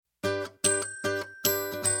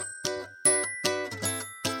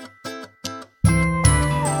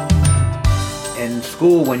in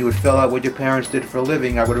school, when you would fill out what your parents did for a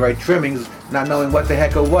living, I would write trimmings, not knowing what the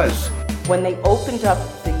heck it was. When they opened up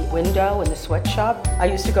the window in the sweatshop, I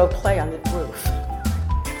used to go play on the roof.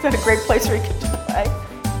 Is that a great place where you get to play?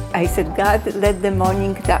 I said, God, let the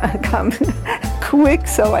morning come quick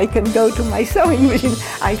so I can go to my sewing machine.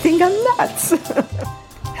 I think I'm nuts.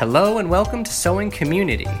 Hello and welcome to Sewing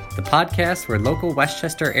Community, the podcast where local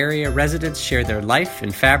Westchester area residents share their life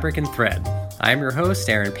in fabric and thread. I'm your host,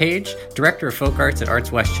 Aaron Page, Director of Folk Arts at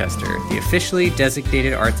Arts Westchester, the officially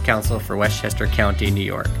designated arts council for Westchester County, New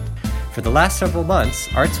York. For the last several months,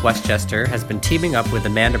 Arts Westchester has been teaming up with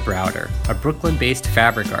Amanda Browder, a Brooklyn-based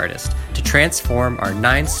fabric artist, to transform our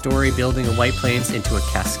 9-story building in White Plains into a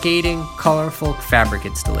cascading, colorful fabric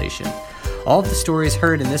installation. All of the stories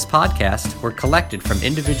heard in this podcast were collected from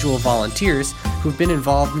individual volunteers who've been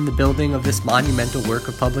involved in the building of this monumental work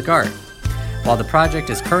of public art. While the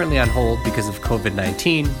project is currently on hold because of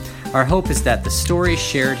COVID-19, our hope is that the stories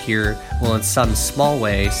shared here will in some small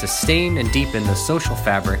way sustain and deepen the social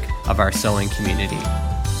fabric of our sewing community.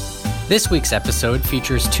 This week's episode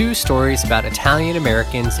features 2 stories about Italian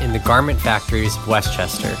Americans in the garment factories of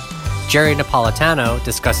Westchester. Jerry Napolitano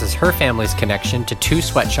discusses her family's connection to 2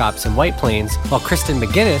 sweatshops in White Plains, while Kristen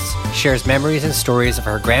McGinnis shares memories and stories of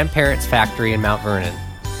her grandparents' factory in Mount Vernon.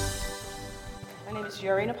 My name is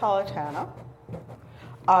Jerry Napolitano.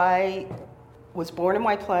 I was born in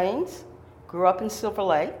White Plains, grew up in Silver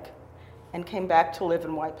Lake, and came back to live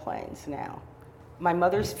in White Plains now. My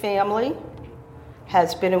mother's family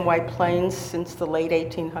has been in White Plains since the late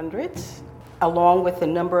 1800s, along with a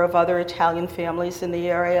number of other Italian families in the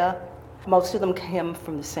area. Most of them came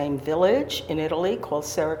from the same village in Italy called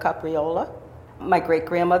Serra Capriola. My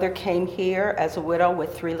great-grandmother came here as a widow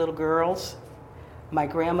with 3 little girls. My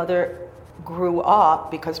grandmother grew up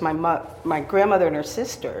because my grandmother and her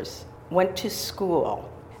sisters went to school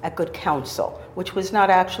at Good Counsel, which was not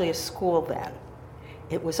actually a school then.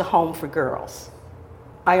 It was a home for girls.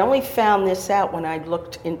 I only found this out when I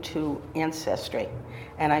looked into Ancestry,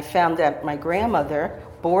 and I found that my grandmother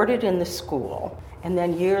boarded in the school, and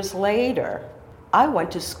then years later, I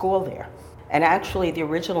went to school there. And actually, the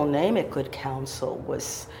original name at Good Counsel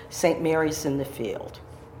was St. Mary's in the Field,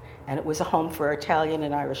 and it was a home for Italian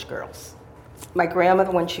and Irish girls. My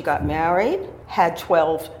grandmother, when she got married, had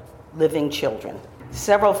 12 living children.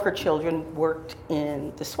 Several of her children worked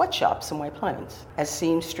in the sweatshops in White Plains as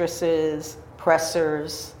seamstresses,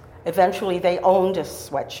 pressers. Eventually, they owned a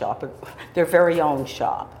sweatshop, their very own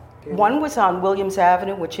shop. One was on Williams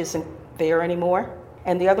Avenue, which isn't there anymore,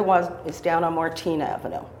 and the other one is down on Martine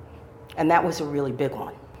Avenue, and that was a really big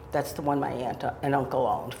one. That's the one my aunt and uncle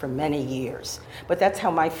owned for many years. But that's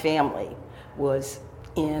how my family was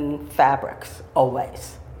in fabrics,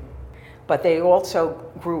 always. But they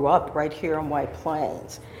also grew up right here in White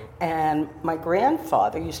Plains. And my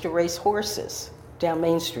grandfather used to race horses down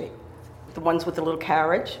Main Street, the ones with the little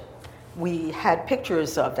carriage. We had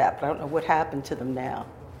pictures of that, but I don't know what happened to them now.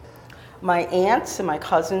 My aunts and my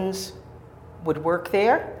cousins would work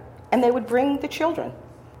there, and they would bring the children.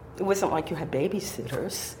 It wasn't like you had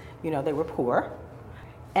babysitters, they were poor.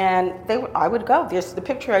 And I would go. There's the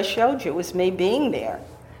picture I showed you was me being there,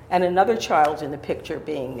 and another child in the picture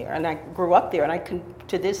being there. And I grew up there, and I can,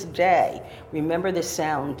 to this day, remember the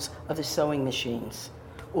sounds of the sewing machines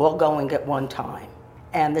all going at one time,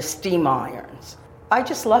 and the steam irons. I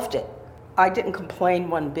just loved it. I didn't complain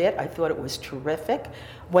one bit. I thought it was terrific.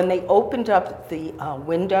 When they opened up the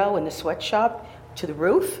window in the sweatshop to the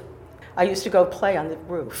roof, I used to go play on the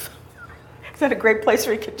roof. Is that a great place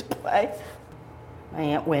where you get to play? My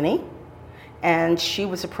Aunt Winnie, and she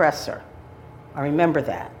was a presser. I remember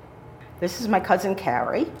that. This is my cousin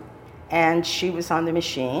Carrie, and she was on the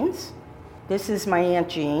machines. This is my Aunt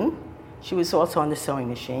Jean. She was also on the sewing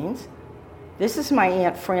machines. This is my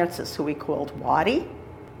Aunt Frances, who we called Waddy,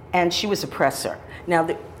 and she was a presser. Now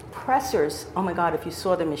the pressers, oh my God, if you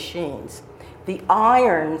saw the machines, the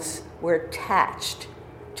irons were attached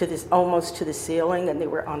to this, almost to the ceiling, and they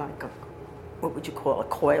were on like what would you call, a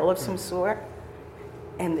coil of some sort?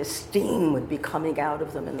 And the steam would be coming out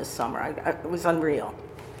of them in the summer. It was unreal.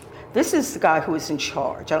 This is the guy who was in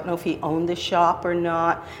charge. I don't know if he owned the shop or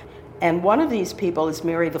not. And one of these people is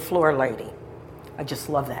Mary the Floor Lady. I just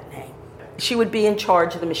love that name. She would be in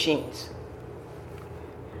charge of the machines.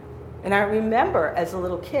 And I remember as a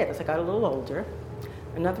little kid, as I got a little older,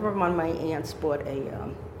 another one of my aunts bought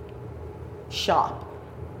a shop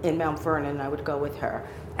in Mount Vernon, and I would go with her.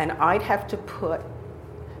 And I'd have to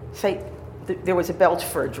there was a belt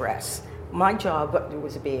for a dress. My job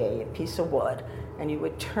was to be a piece of wood, and you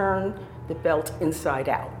would turn the belt inside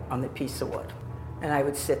out on the piece of wood. And I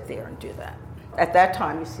would sit there and do that. At that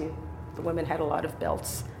time, you see The women had a lot of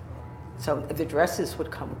belts. So the dresses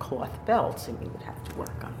would come cloth belts, and we would have to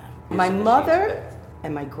work on them. My mother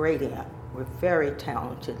and my great aunt were very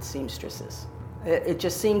talented seamstresses. It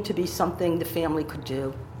just seemed to be something the family could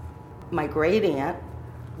do. My great aunt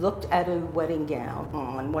looked at a wedding gown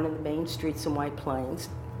on one of the main streets in White Plains,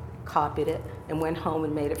 copied it, and went home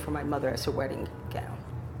and made it for my mother as her wedding gown.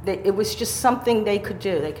 It was just something they could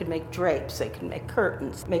do. They could make drapes, they could make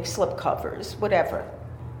curtains, make slip covers, whatever.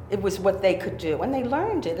 It was what they could do, and they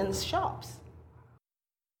learned it in the shops.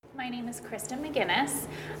 My name is Kristen McGinnis.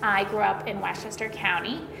 I grew up in Westchester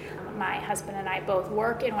County. My husband and I both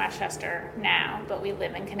work in Westchester now, but we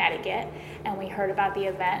live in Connecticut, and we heard about the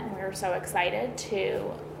event and we were so excited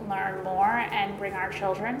to learn more and bring our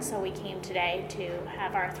children, so we came today to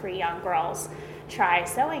have our 3 young girls try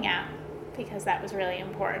sewing out, because that was really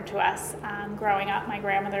important to us. Growing up, my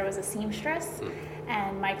grandmother was a seamstress,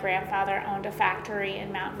 and my grandfather owned a factory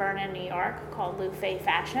in Mount Vernon, New York called Lou Fay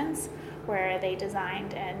Fashions, where they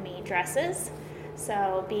designed and made dresses.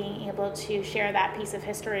 So being able to share that piece of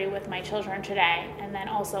history with my children today, and then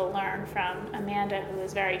also learn from Amanda, who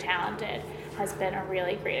is very talented, has been a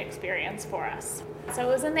really great experience for us. So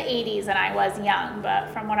it was in the 80s and I was young, but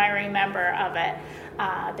from what I remember of it,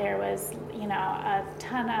 there was, a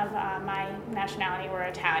ton of my nationality were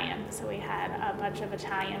Italian. So we had a bunch of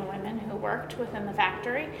Italian women who worked within the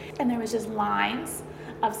factory, and there was just lines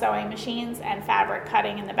of sewing machines and fabric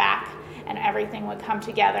cutting in the back, and everything would come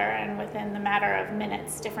together, and within the matter of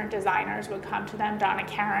minutes, different designers would come to them. Donna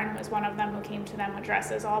Karen was one of them who came to them with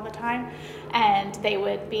dresses all the time, and they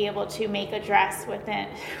would be able to make a dress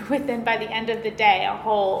within by the end of the day, a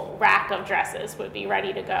whole rack of dresses would be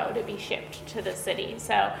ready to go to be shipped to the city.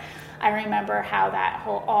 So I remember how that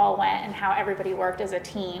all went and how everybody worked as a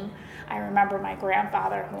team. I remember my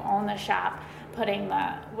grandfather, who owned the shop, putting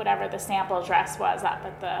whatever the sample dress was up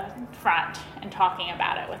at the front and talking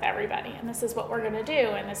about it with everybody. And this is what we're going to do,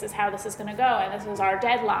 and this is how this is going to go, and this is our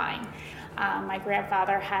deadline. My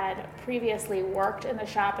grandfather had previously worked in the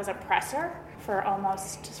shop as a presser for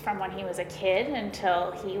almost from when he was a kid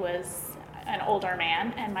until he was an older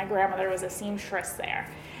man, and my grandmother was a seamstress there.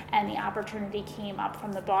 And the opportunity came up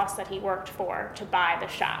from the boss that he worked for to buy the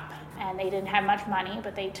shop. And they didn't have much money,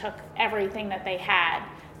 but they took everything that they had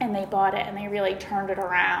and they bought it, and they really turned it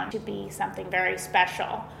around to be something very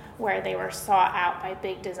special, where they were sought out by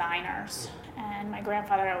big designers. And my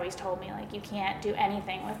grandfather always told me, you can't do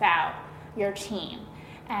anything without your team.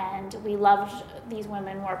 And we loved these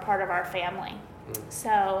women, were part of our family.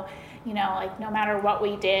 So, no matter what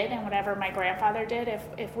we did and whatever my grandfather did,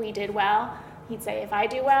 if we did well, he'd say, if I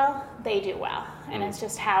do well, they do well. And it's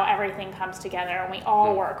just how everything comes together, and we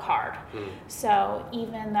all work hard. So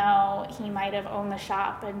even though he might have owned the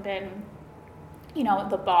shop and been,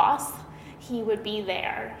 the boss, he would be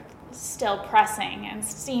there still pressing and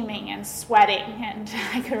steaming and sweating. And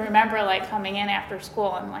I could remember coming in after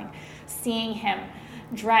school and seeing him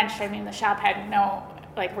drenched. I mean, the shop had no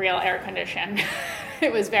real air condition.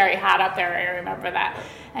 It was very hot up there, I remember that.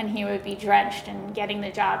 And he would be drenched and getting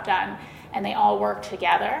the job done. And they all worked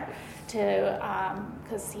together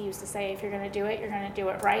because he used to say, if you're going to do it, you're going to do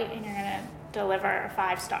it right, and you're going to deliver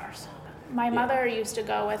 5 stars. My mother used to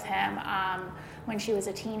go with him when she was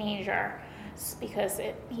a teenager, because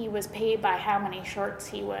he was paid by how many shirts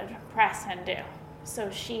he would press and do. So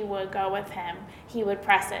she would go with him. He would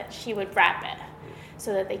press it. She would wrap it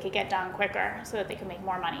so that they could get done quicker, so that they could make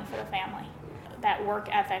more money for the family. That work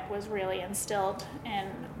ethic was really instilled in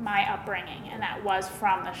my upbringing, and that was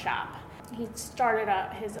from the shop. He started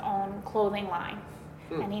his own clothing line,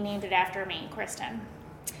 and he named it after me, Kristen.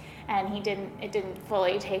 And it didn't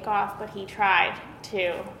fully take off, but he tried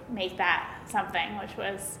to make that something, which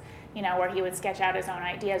was, where he would sketch out his own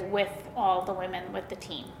ideas with all the women with the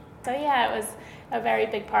team. So yeah, it was a very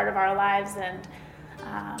big part of our lives, and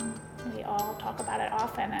we all talk about it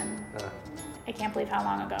often, and I can't believe how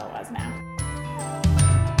long ago it was now.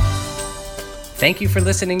 Thank you for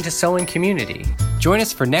listening to Sewing Community. Join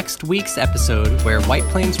us for next week's episode, where White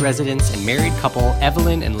Plains residents and married couple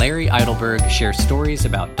Evelyn and Larry Eidelberg share stories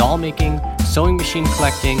about doll making, sewing machine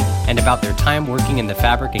collecting, and about their time working in the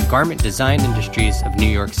fabric and garment design industries of New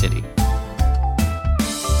York City.